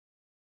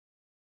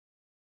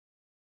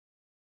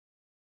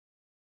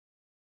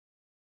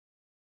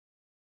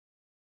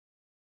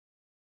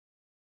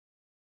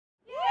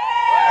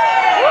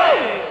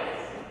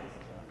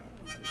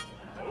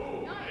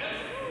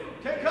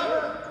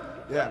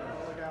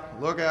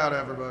Look out,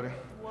 everybody.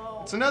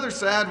 It's another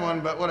sad one,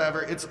 but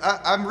whatever.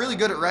 I'm really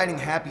good at writing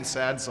happy,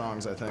 sad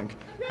songs, I think.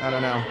 I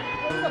don't know.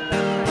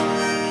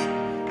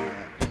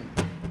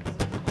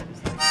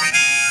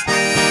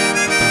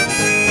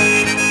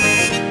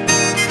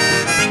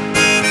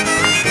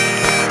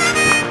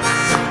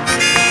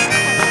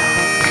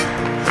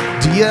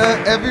 Do you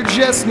ever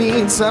just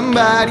need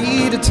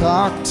somebody to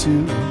talk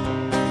to?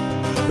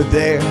 But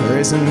there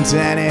isn't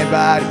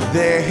anybody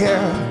there,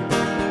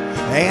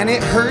 and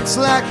it hurts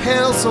like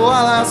hell, so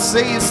all I'll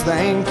say is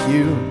thank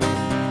you,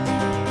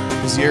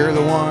 'cause you're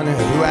the one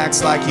who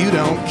acts like you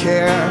don't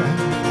care.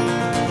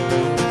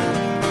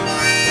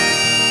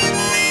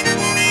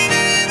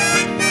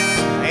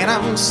 And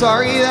I'm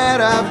sorry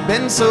that I've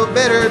been so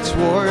bitter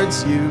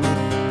towards you,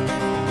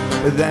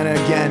 but then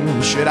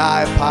again, should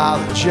I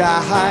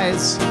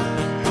apologize?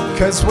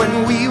 'Cause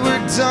when we were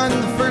done,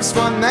 the first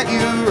one that you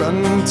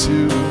run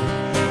to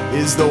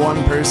is the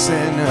one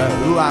person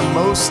who I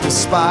most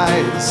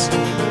despise.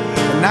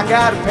 And I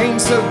got a pain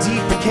so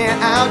deep I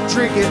can't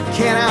outdrink it,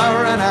 can't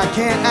outrun, I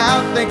can't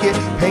outthink it.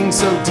 Pain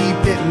so deep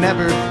it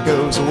never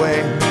goes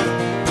away.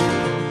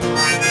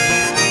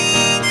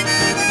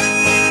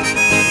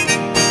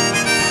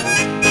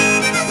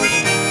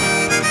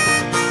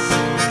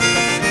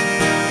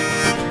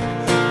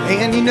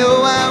 And you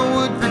know I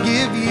would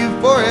forgive you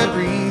for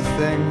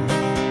everything,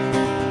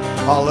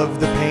 all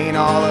of the pain,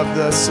 all of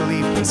the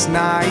sleepless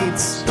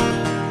nights,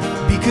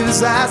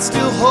 because I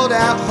still hold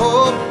out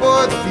hope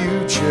for the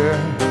future.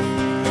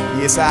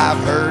 Yes, I've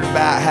heard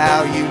about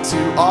how you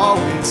two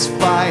always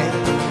fight,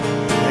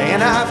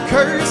 and I've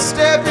cursed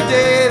every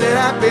day that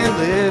I've been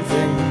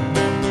living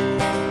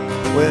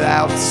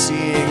without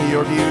seeing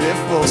your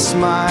beautiful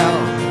smile.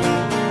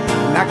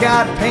 And I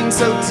got pain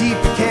so deep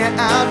I can't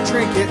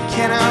outdrink it,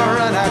 can't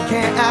outrun, I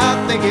can't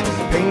outthink it.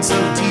 Pain so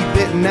deep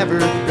it never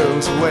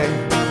goes away.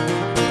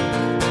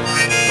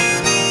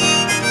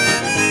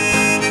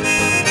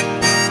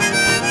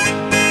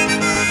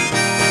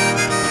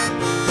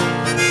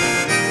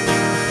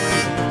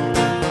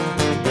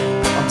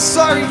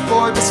 Sorry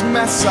for this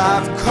mess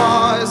I've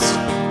caused.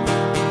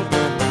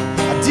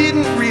 I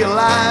didn't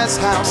realize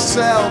how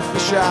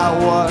selfish I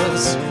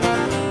was.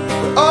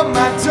 But oh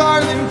my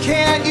darling,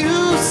 can't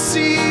you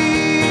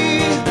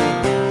see?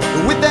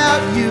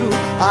 Without you,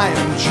 I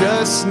am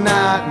just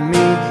not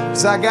me.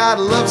 'Cause I got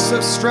a love so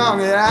strong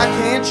that I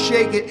can't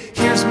shake it.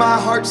 Here's my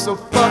heart, so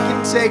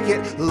fucking take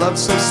it. Love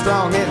so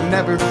strong it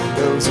never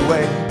goes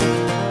away.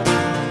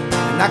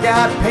 I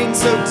got pain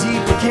so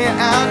deep I can't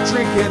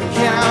outdrink it,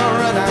 can't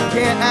outrun, I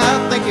can't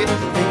outthink it.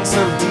 Pain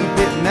so deep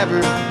it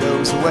never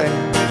goes away.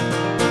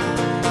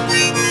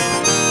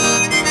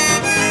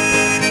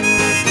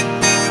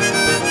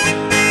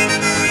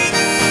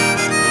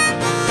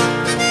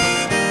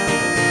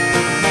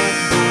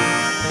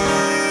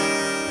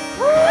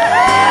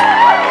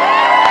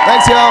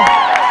 Thanks, y'all.